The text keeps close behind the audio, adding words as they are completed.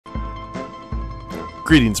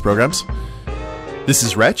Greetings, programs. This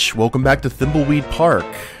is Wretch. Welcome back to Thimbleweed Park.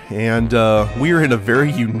 And we are in a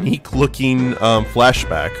very unique looking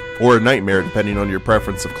flashback, or a nightmare, depending on your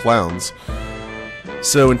preference of clowns.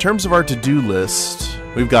 So in terms of our to-do list,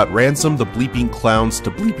 we've got Ransome the Bleeping Clown's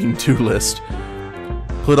to Bleeping To list,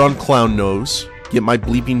 put on clown nose, get my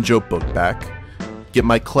bleeping joke book back, get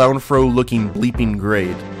my clown fro looking bleeping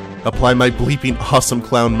grade, apply my bleeping awesome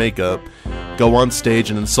clown makeup, go on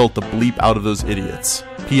stage and insult the bleep out of those idiots.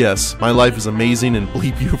 P.S. My life is amazing and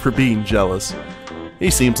bleep you for being jealous.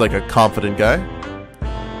 He seems like a confident guy.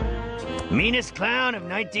 Meanest clown of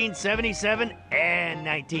 1977 and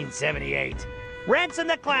 1978. Ransome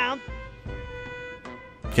the Clown.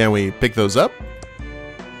 Can we pick those up?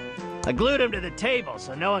 I glued them to the table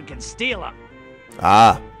so no one can steal them.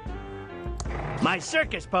 Ah. My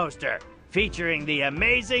circus poster featuring the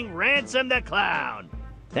amazing Ransome the Clown.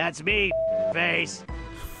 That's me, face.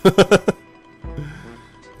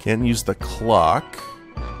 Can't use the clock.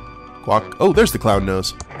 Oh, there's the clown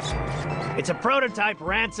nose. It's a prototype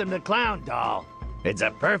Ransome the Clown doll. It's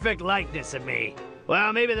a perfect likeness of me.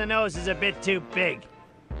 Well, maybe the nose is a bit too big.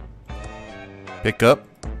 Pick up.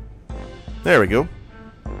 There we go.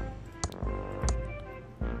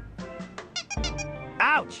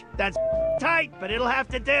 Ouch! That's tight, but it'll have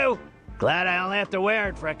to do. Glad I only have to wear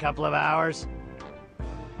it for a couple of hours.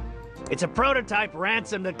 It's a prototype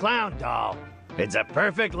Ransome the Clown doll. It's a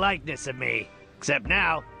perfect likeness of me, except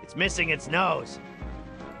now it's missing its nose.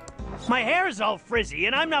 My hair is all frizzy,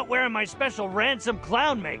 and I'm not wearing my special Ransome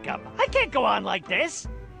clown makeup. I can't go on like this.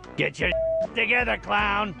 Get your together,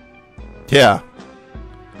 clown. Yeah.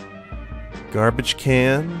 Garbage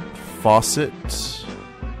can, faucet.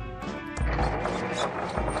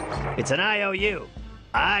 It's an IOU.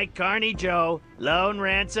 I, Carney Joe, loan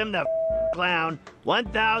Ransome the Clown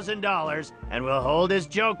 $1,000 and will hold his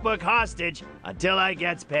joke book hostage until I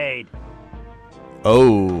gets paid.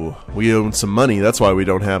 Oh, we own some money. That's why we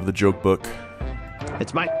don't have the joke book.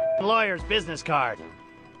 It's my lawyer's business card.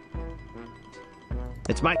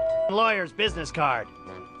 It's my lawyer's business card.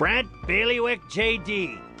 Brent Bailiwick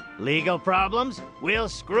J.D. Legal problems? We'll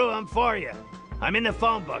screw 'em for you. I'm in the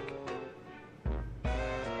phone book.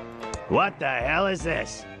 What the hell is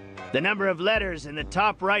this? The number of letters in the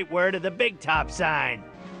top right word of the big top sign.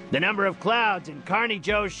 The number of clouds in Carney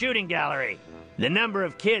Joe's shooting gallery. The number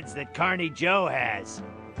of kids that Carney Joe has.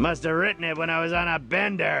 Must have written it when I was on a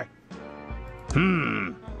bender.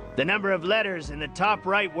 The number of letters in the top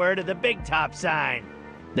right word of the big top sign.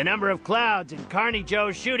 The number of clouds in Carney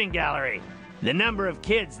Joe's shooting gallery. The number of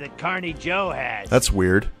kids that Carney Joe has. That's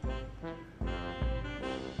weird.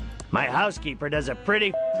 My housekeeper does a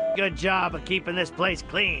pretty good job of keeping this place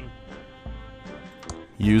clean.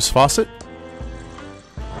 Use faucet.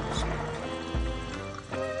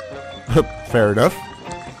 Fair enough.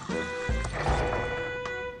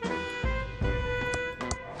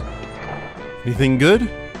 Anything good?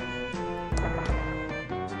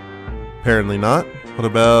 Apparently not. What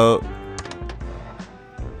about...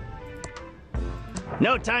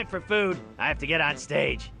 No time for food. I have to get on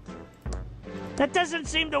stage. That doesn't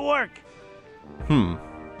seem to work.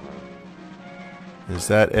 Is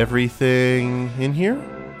that everything in here?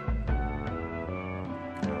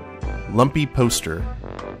 Lumpy poster.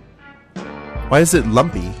 Why is it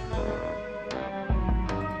lumpy?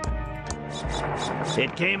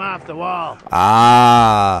 It came off the wall.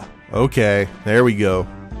 Ah, okay. There we go.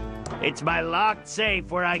 It's my locked safe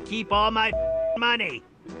where I keep all my money.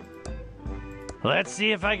 Let's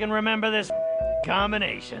see if I can remember this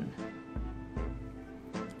combination.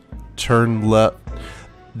 Turn left.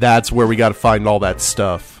 That's where we gotta find all that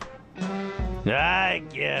stuff. I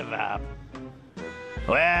give up.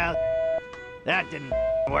 Well, that didn't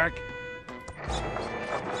work.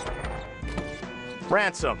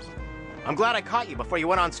 Ransome, I'm glad I caught you before you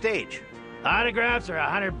went on stage. Autographs are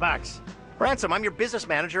 $100. Ransome, I'm your business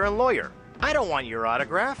manager and lawyer. I don't want your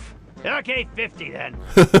autograph. Okay, 50 then.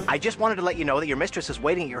 I just wanted to let you know that your mistress is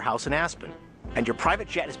waiting at your house in Aspen, and your private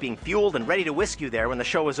jet is being fueled and ready to whisk you there when the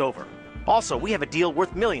show is over. Also, we have a deal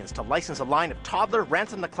worth millions to license a line of toddler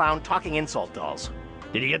Ransome the Clown talking insult dolls.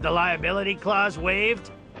 Did you get the liability clause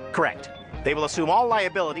waived? Correct. They will assume all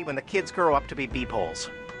liability when the kids grow up to be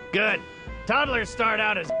beepholes. Good. Toddlers start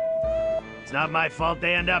out as It's not my fault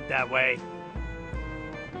they end up that way.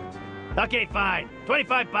 Okay, fine.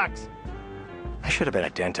 $25. I should have been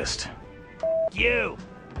a dentist. You.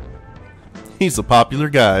 He's a popular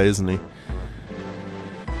guy, isn't he?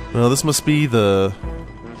 Well, this must be the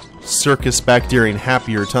circus back during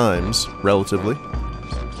happier times, relatively.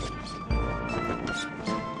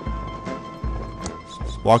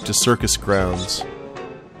 Walk to circus grounds.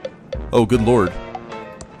 Oh, good lord.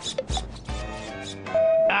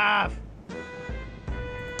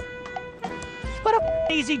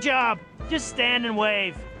 Easy job. Just stand and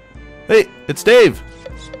wave. Hey, it's Dave.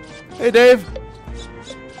 Hey, Dave.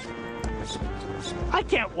 I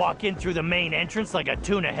can't walk in through the main entrance like a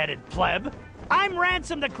tuna-headed pleb. I'm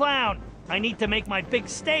Ransome the Clown. I need to make my big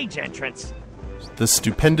stage entrance. The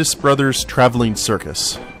Stupendous Brothers Traveling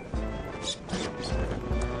Circus.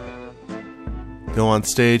 Go on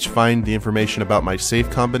stage, find the information about my safe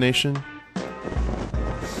combination.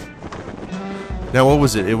 Now, what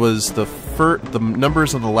was it? It was the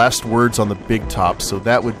numbers on the last words on the big top, so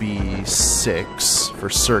that would be 6 for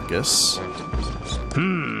circus.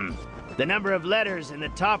 The number of letters in the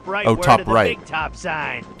top right Oh, word top of the right. big top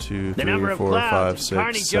sign. 2, The 3, number of 4, clouds 5, in 6,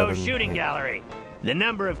 Carney 7, Joe's shooting 8. gallery. The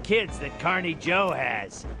number of kids that Carney Joe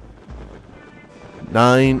has.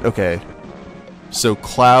 9, okay. So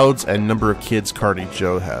clouds and number of kids Carney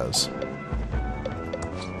Joe has.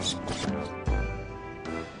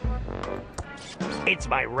 It's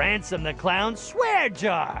my Ransome the Clown swear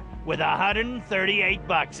jar with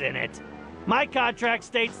 $138 in it. My contract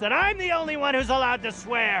states that I'm the only one who's allowed to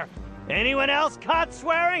swear. Anyone else caught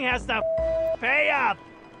swearing has to pay up.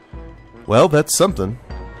 Well, that's something.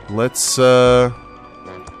 Let's, That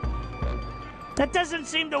doesn't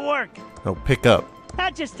seem to work. oh, pick up.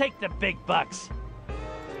 I'll just take the big bucks.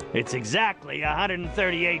 It's exactly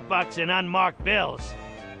 $138 in unmarked bills.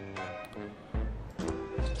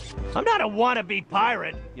 I'm not a wannabe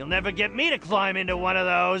pirate. You'll never get me to climb into one of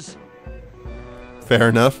those. Fair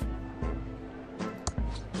enough.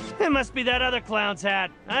 It must be that other clown's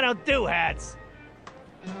hat. I don't do hats.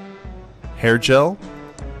 Hair gel?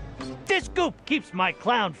 This goop keeps my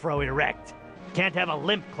clown fro erect. Can't have a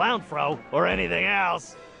limp clown fro or anything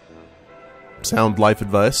else. Sound life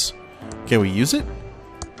advice. Can we use it?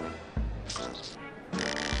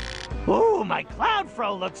 Ooh, my clown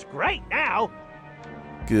fro looks great now.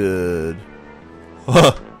 Good.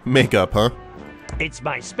 Makeup, huh? It's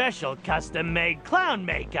my special custom-made clown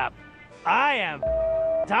makeup. I am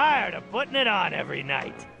tired of putting it on every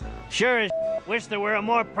night. Sure as wish there were a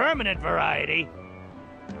more permanent variety.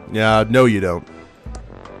 Yeah, no you don't.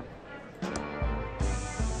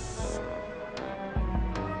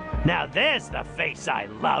 Now there's the face I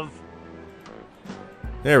love.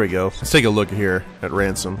 There we go. Let's take a look here at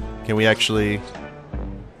Ransome. Can we actually...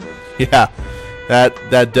 Yeah, that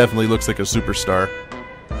definitely looks like a superstar.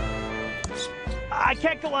 I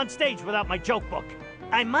can't go on stage without my joke book.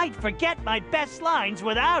 I might forget my best lines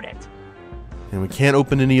without it. And we can't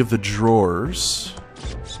open any of the drawers.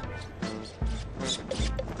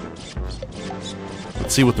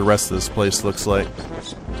 Let's see what the rest of this place looks like.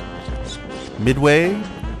 Midway?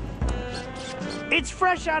 It's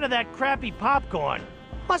fresh out of that crappy popcorn.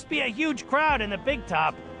 Must be a huge crowd in the big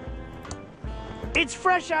top. It's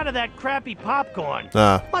fresh out of that crappy popcorn.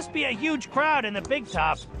 Must be a huge crowd in the big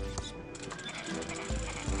top.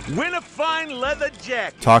 Win a fine leather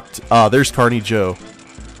jacket. There's Carney Joe.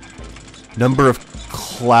 Number of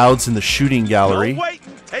clouds in the shooting gallery. Don't wait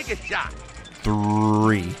and take a shot.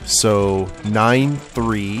 3. So 9,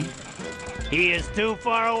 3. He is too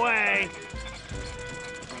far away.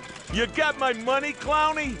 You got my money,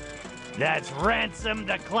 Clowny? That's Ransome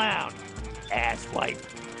the Clown, asswipe.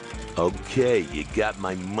 Okay, you got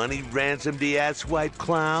my money, Ransom the asswipe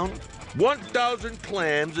clown? 1,000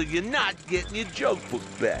 clams or you're not getting your joke book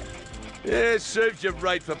back. It serves you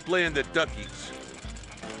right for playing the duckies.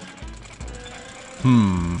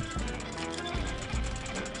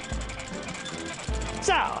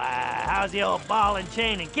 So, how's the old ball and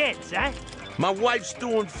chain and kids, huh? My wife's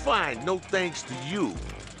doing fine, no thanks to you.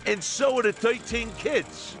 And so are the 13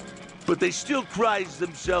 kids. But they still cries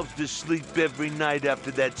themselves to sleep every night after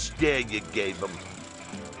that stare you gave them.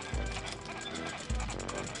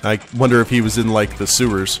 I wonder if he was in, like, the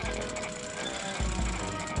sewers.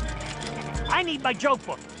 I need my joke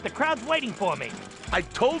book. The crowd's waiting for me. I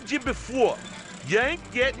told you before, you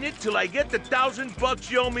ain't getting it till I get the $1,000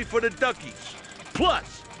 you owe me for the duckies.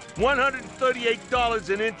 Plus, $138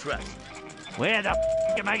 in interest. Where the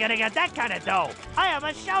am I gonna get that kind of dough? I have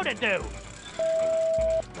a show to do.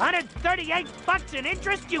 $138 in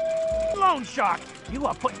interest, you loan shark. You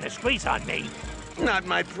are putting the squeeze on me. Not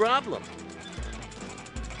my problem.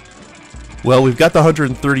 Well, we've got the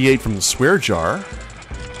 138 from the swear jar.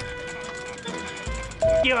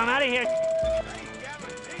 You, I'm out of here.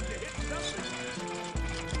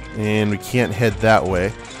 And we can't head that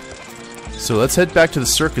way. So let's head back to the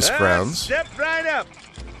circus grounds. Step right up.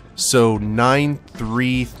 So 9,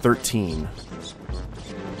 3, 13.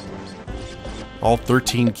 All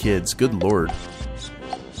 13 kids. Good lord.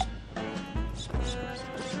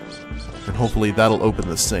 And hopefully that'll open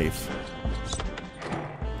the safe.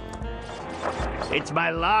 It's my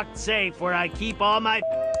locked safe where I keep all my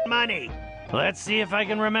money. Let's see if I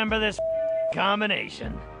can remember this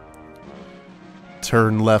combination.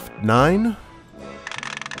 Turn left 9.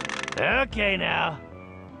 Okay, now.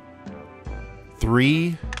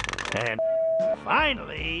 3. And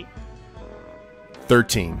finally...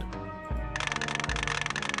 13.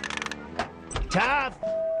 Tough.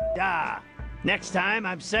 Next time,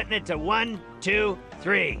 I'm setting it to 1, 2,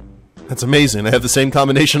 3. That's amazing. I have the same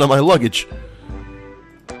combination on my luggage.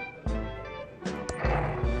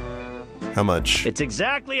 How much? It's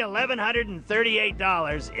exactly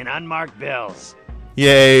 $1,138 in unmarked bills.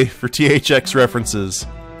 Yay, for THX references.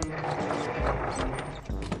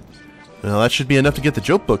 Well, that should be enough to get the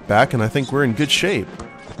joke book back, and I think we're in good shape.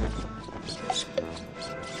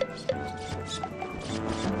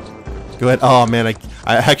 Go ahead. Oh, man, I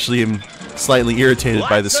actually am slightly irritated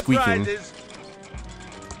by the squeaking.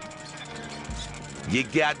 You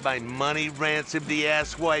got my money, Ransom the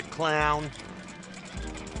asswipe clown?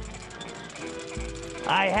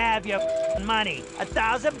 I have your money.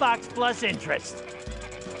 $1,000 plus interest.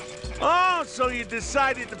 Oh, so you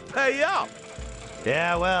decided to pay up?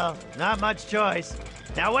 Yeah, well, not much choice.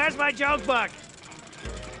 Now, where's my joke book?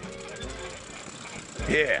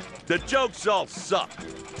 Yeah, the jokes all suck.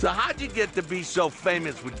 So how'd you get to be so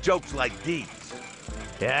famous with jokes like these?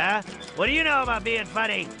 Yeah? What do you know about being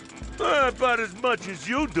funny? About as much as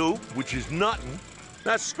you do, which is nothing.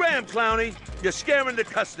 Now scram, Clowny. You're scaring the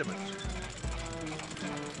customers.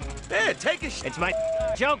 Here, take a It's my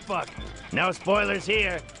joke book. No spoilers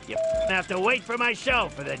here. You have to wait for my show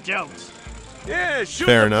for the jokes. Yeah, shoot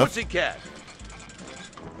Fair the enough. pussycat.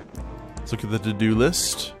 Let's look at the to-do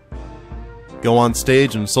list. Go on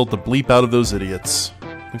stage and insult the bleep out of those idiots.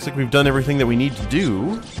 Looks like we've done everything that we need to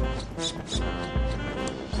do.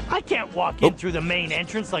 I can't walk in through the main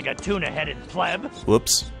entrance like a tuna-headed pleb.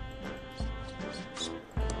 Whoops.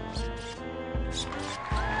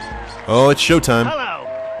 Oh, it's showtime. Hello,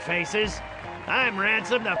 faces. I'm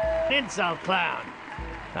Ransome the insult clown.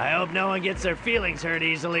 I hope no one gets their feelings hurt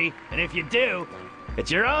easily, and if you do, it's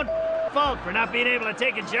your own fault for not being able to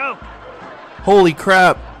take a joke. Holy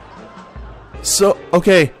crap. So,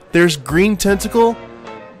 okay, there's Green Tentacle.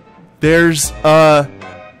 There's,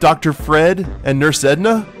 Dr. Fred and Nurse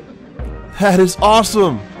Edna. That is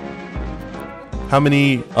awesome. How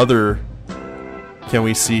many other can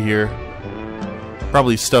we see here?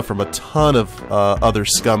 Probably stuff from a ton of other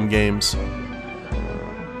Scum games.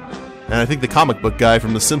 And I think the comic book guy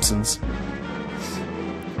from The Simpsons.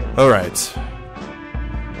 Alright.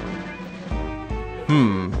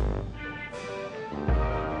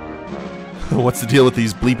 What's the deal with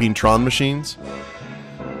these bleeping Tron machines?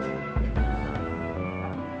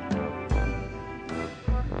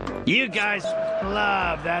 You guys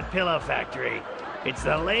love that pillow factory. It's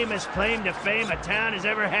the lamest claim to fame a town has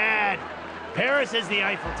ever had. Paris has the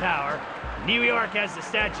Eiffel Tower, New York has the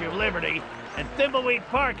Statue of Liberty, and Thimbleweed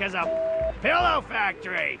Park has a pillow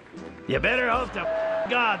factory. You better hope to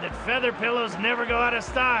God that feather pillows never go out of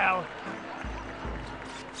style.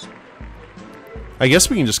 I guess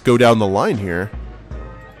we can just go down the line here.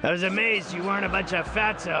 I was amazed you weren't a bunch of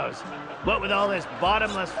fatzos. What with all this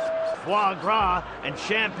bottomless foie gras and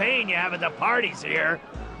champagne you have at the parties here.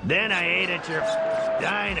 Then I ate at your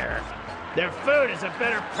diner. Their food is a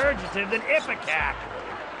better purgative than Ipecac.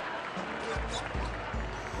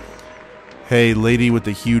 Hey, lady with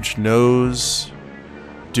the huge nose.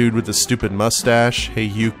 Dude with the stupid mustache. Hey,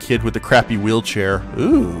 you kid with the crappy wheelchair.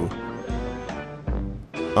 Ooh.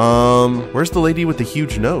 Where's the lady with the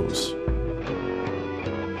huge nose?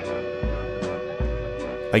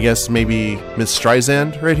 I guess maybe Miss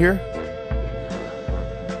Streisand right here?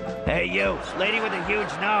 Hey, you, lady with a huge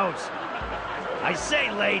nose. I say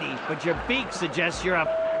lady, but your beak suggests you're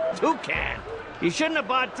a toucan. You shouldn't have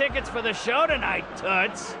bought tickets for the show tonight,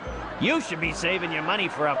 Toots. You should be saving your money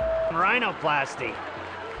for a rhinoplasty.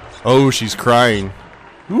 Oh, she's crying.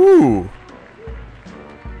 Ooh.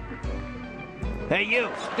 Hey, you,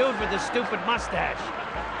 dude with the stupid mustache.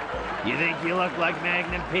 You think you look like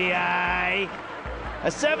Magnum P.I.? A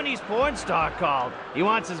 70s porn star called. He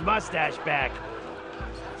wants his mustache back.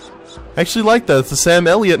 I actually like that. It's the Sam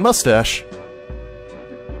Elliott mustache.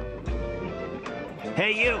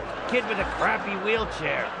 Hey, you, kid with a crappy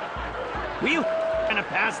wheelchair. Were you in a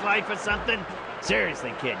past life or something?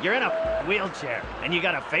 Seriously, kid, you're in a wheelchair, and you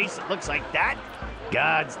got a face that looks like that?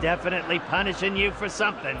 God's definitely punishing you for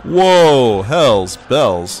something. Whoa, hell's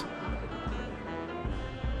bells.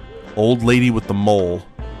 Old lady with the mole.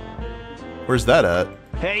 Where's that at?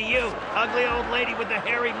 Hey, you, ugly old lady with the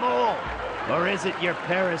hairy mole. Or is it your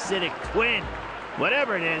parasitic twin?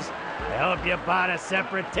 Whatever it is, I hope you bought a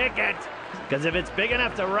separate ticket. Because if it's big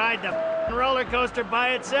enough to ride the roller coaster by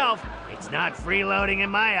itself. It's not freeloading in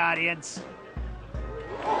my audience.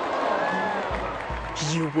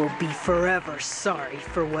 You will be forever sorry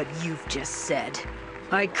for what you've just said.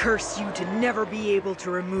 I curse you to never be able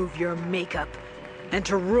to remove your makeup and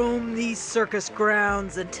to roam these circus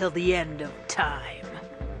grounds until the end of time.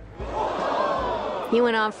 He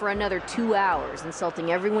went on for another 2 hours,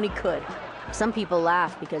 insulting everyone he could. Some people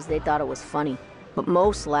laughed because they thought it was funny, but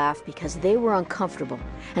most laughed because they were uncomfortable,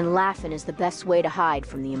 and laughing is the best way to hide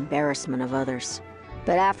from the embarrassment of others.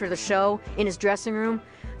 But after the show, in his dressing room,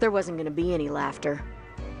 there wasn't going to be any laughter.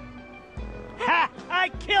 Ha! I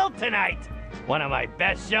killed tonight! One of my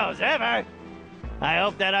best shows ever! I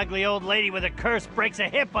hope that ugly old lady with a curse breaks a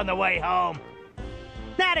hip on the way home.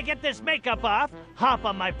 Now to get this makeup off, hop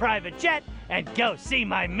on my private jet and go see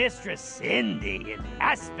my mistress Cindy in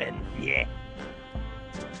Aspen. Yeah.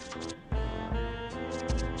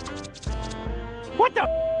 What the?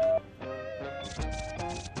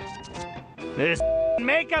 This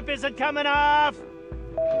makeup isn't coming off.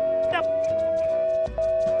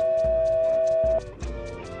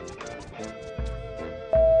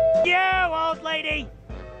 You old lady.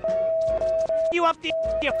 You up the?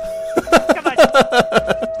 Come on.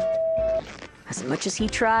 As much as he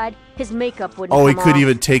tried, his makeup wouldn't Oh, he come couldn't off.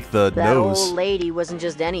 even take the That nose. old lady wasn't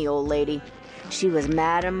just any old lady. She was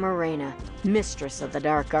Madame Morena, mistress of the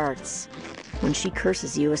dark arts. When she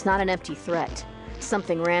curses you, it's not an empty threat.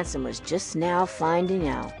 Something Ransome was just now finding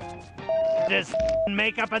out. This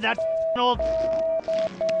makeup of that old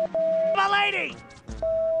lady.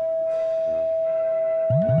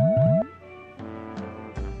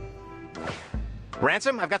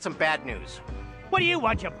 Ransome, I've got some bad news. What do you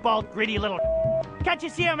want, you bald, greedy little? Can't you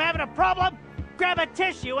see I'm having a problem? Grab a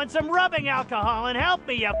tissue and some rubbing alcohol and help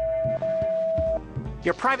me, you.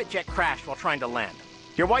 Your private jet crashed while trying to land.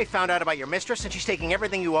 Your wife found out about your mistress and she's taking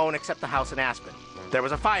everything you own except the house in Aspen. There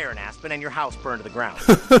was a fire in Aspen and your house burned to the ground.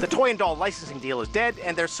 The toy and doll licensing deal is dead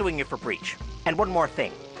and they're suing you for breach. And one more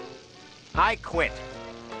thing. I quit.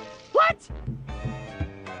 What?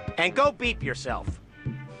 And go beep yourself.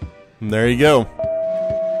 And there you go.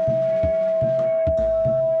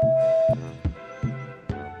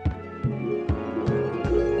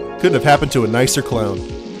 Couldn't have happened to a nicer clown.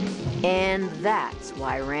 And that's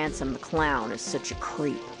why Ransome the Clown is such a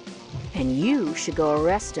creep. And you should go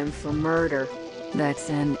arrest him for murder.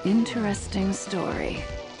 That's an interesting story.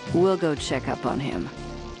 We'll go check up on him.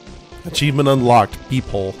 Achievement unlocked.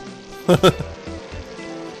 Peephole. And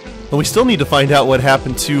we still need to find out what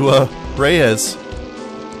happened to Reyes.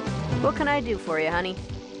 What can I do for you, honey?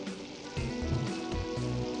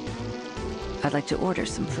 I'd like to order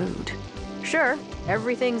some food. Sure,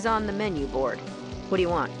 everything's on the menu board. What do you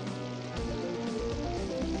want?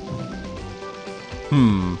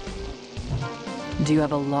 Do you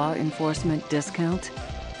have a law enforcement discount?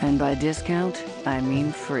 And by discount, I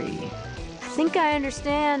mean free. I think I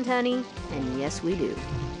understand, honey. And yes, we do.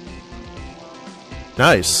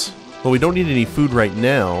 Nice. Well, we don't need any food right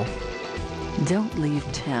now. Don't leave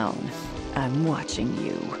town. I'm watching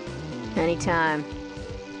you. Anytime.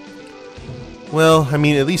 Well, I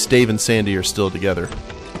mean, at least Dave and Sandy are still together.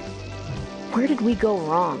 Where did we go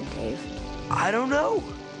wrong, Dave? I don't know.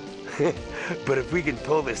 But if we can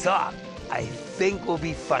pull this off, I think we'll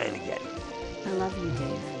be fine again. I love you,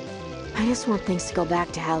 Dave. I just want things to go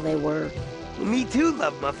back to how they were. Me too,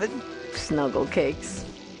 Love Muffin. Snuggle cakes.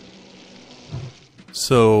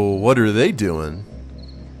 So, what are they doing?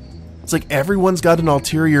 It's like everyone's got an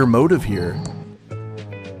ulterior motive here.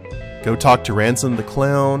 Go talk to Ransome the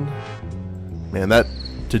Clown. Man, that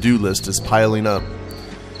to-do list is piling up.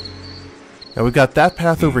 Now we've got that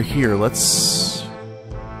path over here. We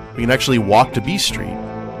can actually walk to B Street.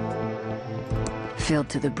 Filled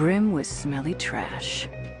to the brim with smelly trash.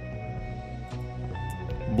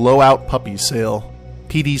 Blowout puppy sale.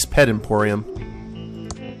 PD's Pet Emporium.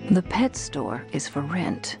 The pet store is for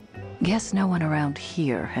rent. Guess no one around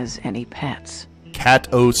here has any pets.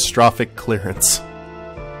 Catastrophic clearance.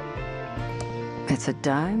 It's a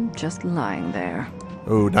dime just lying there.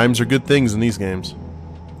 Oh, dimes are good things in these games.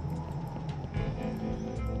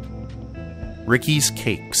 Ricky's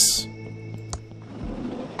Cakes.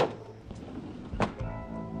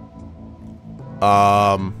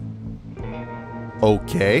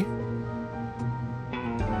 Okay.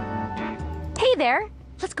 Hey there!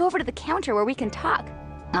 Let's go over to the counter where we can talk.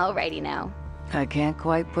 Alrighty now. I can't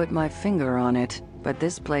quite put my finger on it, but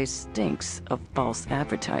this place stinks of false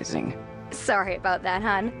advertising. Sorry about that,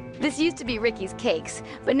 hon. This used to be Ricky's Cakes,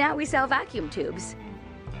 but now we sell vacuum tubes.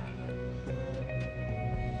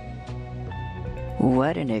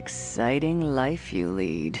 What an exciting life you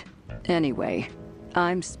lead. Anyway,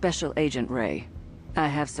 I'm Special Agent Ray. I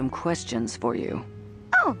have some questions for you.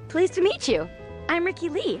 Oh, pleased to meet you. I'm Ricky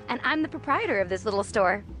Lee, and I'm the proprietor of this little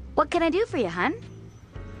store. What can I do for you, hun?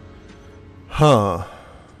 Huh.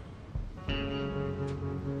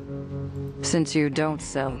 Since you don't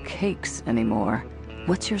sell cakes anymore,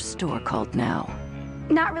 what's your store called now?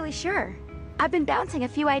 Not really sure. I've been bouncing a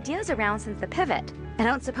few ideas around since the pivot. I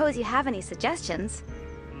don't suppose you have any suggestions.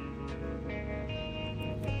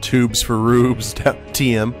 Tubes for Rubes,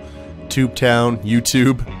 TM, Tube Town,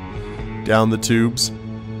 YouTube, down the tubes.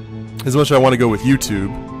 As much as I want to go with YouTube.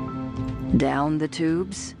 Down the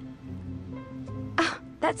tubes? Oh,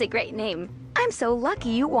 that's a great name. I'm so lucky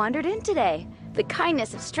you wandered in today. The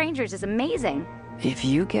kindness of strangers is amazing. If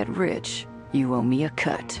you get rich, you owe me a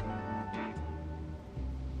cut.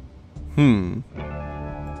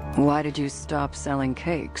 Why did you stop selling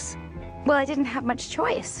cakes? Well, I didn't have much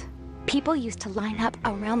choice. People used to line up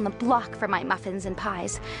around the block for my muffins and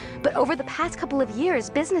pies. But over the past couple of years,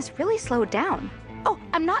 business really slowed down. Oh,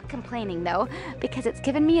 I'm not complaining, though, because it's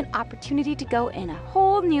given me an opportunity to go in a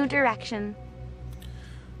whole new direction.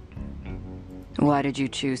 Why did you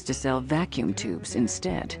choose to sell vacuum tubes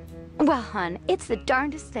instead? Well, hun, it's the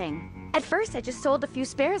darndest thing. At first, I just sold a few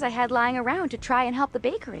spares I had lying around to try and help the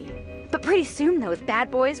bakery. But pretty soon, those bad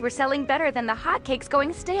boys were selling better than the hotcakes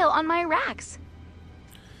going stale on my racks.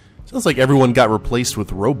 Sounds like everyone got replaced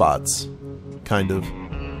with robots. Kind of.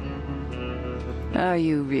 Are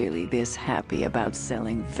you really this happy about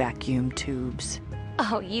selling vacuum tubes?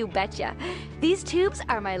 Oh, you betcha. These tubes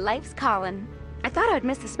are my life's calling. I thought I would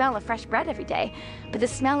miss the smell of fresh bread every day, but the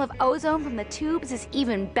smell of ozone from the tubes is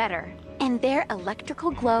even better. And their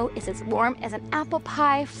electrical glow is as warm as an apple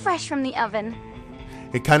pie fresh from the oven.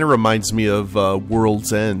 It kind of reminds me of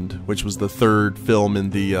World's End, which was the third film in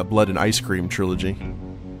the Blood and Ice Cream trilogy.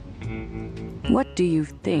 What do you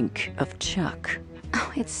think of Chuck?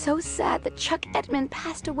 Oh, it's so sad that Chuck Edmund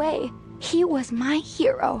passed away. He was my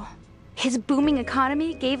hero. His booming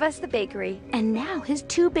economy gave us the bakery, and now his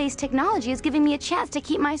tube-based technology is giving me a chance to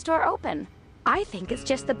keep my store open. I think it's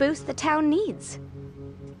just the boost the town needs.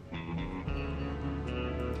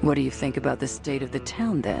 What do you think about the state of the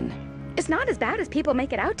town, then? It's not as bad as people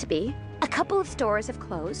make it out to be. A couple of stores have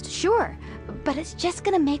closed, sure, but it's just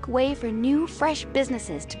gonna make way for new, fresh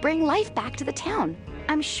businesses to bring life back to the town.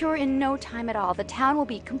 I'm sure in no time at all, the town will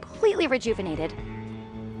be completely rejuvenated.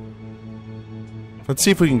 Let's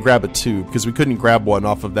see if we can grab a tube, because we couldn't grab one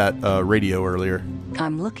off of that radio earlier.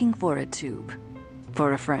 I'm looking for a tube.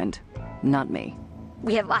 For a friend, not me.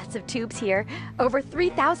 We have lots of tubes here, over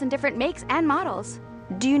 3,000 different makes and models.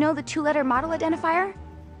 Do you know the 2-letter model identifier?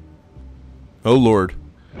 Oh, Lord.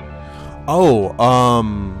 Oh,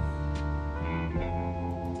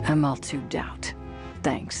 I'm all tubed out.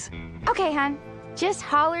 Thanks. Okay, hon. Just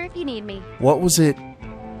holler if you need me. What was it?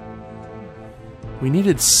 We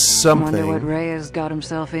needed something. Wonder what Reyes got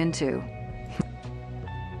himself into.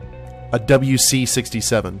 A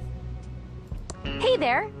WC-67. Hey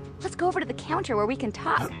there. Let's go over to the counter where we can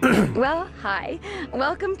talk. Well, hi.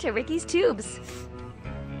 Welcome to Ricky's Tubes.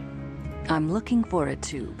 I'm looking for a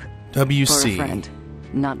tube. WC. For a friend,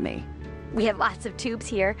 not me. We have lots of tubes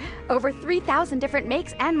here, over 3,000 different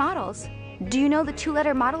makes and models. Do you know the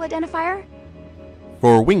 2-letter model identifier?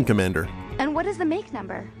 For Wing Commander. And what is the make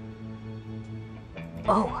number?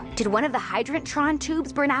 Oh, did one of the Hydrantron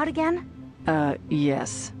tubes burn out again?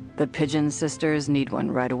 Yes. The Pigeon Sisters need one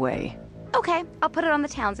right away. Okay, I'll put it on the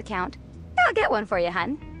town's account. I'll get one for you,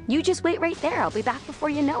 hun. You just wait right there. I'll be back before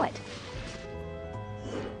you know it.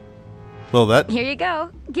 Well, that Here you go.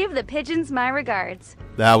 Give the pigeons my regards.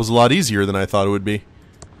 was a lot easier than I thought it would be.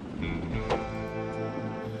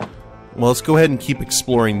 Well, let's go ahead and keep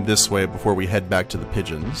exploring this way before we head back to the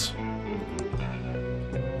pigeons.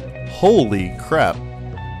 Holy crap.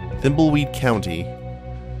 Thimbleweed County.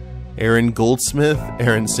 Aaron Goldsmith,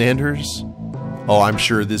 Aaron Sanders. Oh, I'm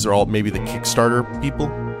sure these are all maybe the Kickstarter people.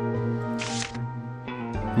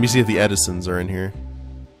 Let me see if the Edisons are in here.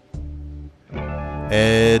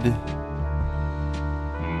 Ed.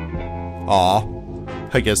 Aw.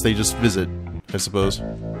 I guess they just visit, I suppose.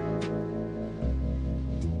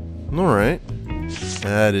 Alright.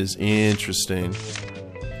 That is interesting.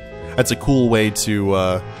 That's a cool way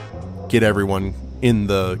to get everyone in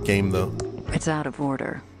the game, though. It's out of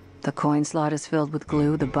order. The coin slot is filled with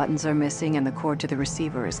glue, the buttons are missing, and the cord to the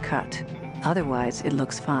receiver is cut. Otherwise, it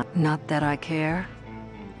looks fine. Not that I care,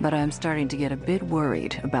 but I'm starting to get a bit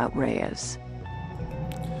worried about Reyes.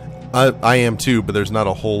 I am too, but there's not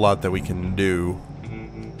a whole lot that we can do.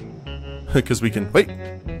 Because we can... Wait!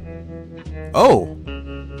 Oh!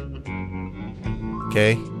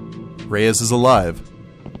 Okay. Reyes is alive.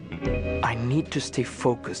 I need to stay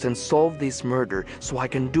focused and solve this murder so I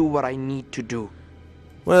can do what I need to do.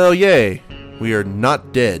 Well, yay. We are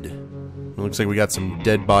not dead. It looks like we got some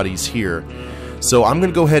dead bodies here. So I'm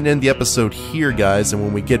going to go ahead and end the episode here, guys, and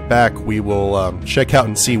when we get back, we will check out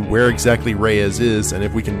and see where exactly Reyes is, and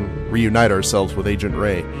if we can reunite ourselves with Agent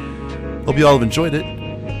Ray. Hope you all have enjoyed it.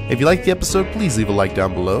 If you liked the episode, please leave a like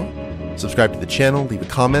down below. Subscribe to the channel, leave a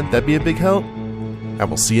comment, that'd be a big help. And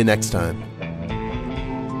we'll see you next time.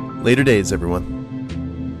 Later days, everyone.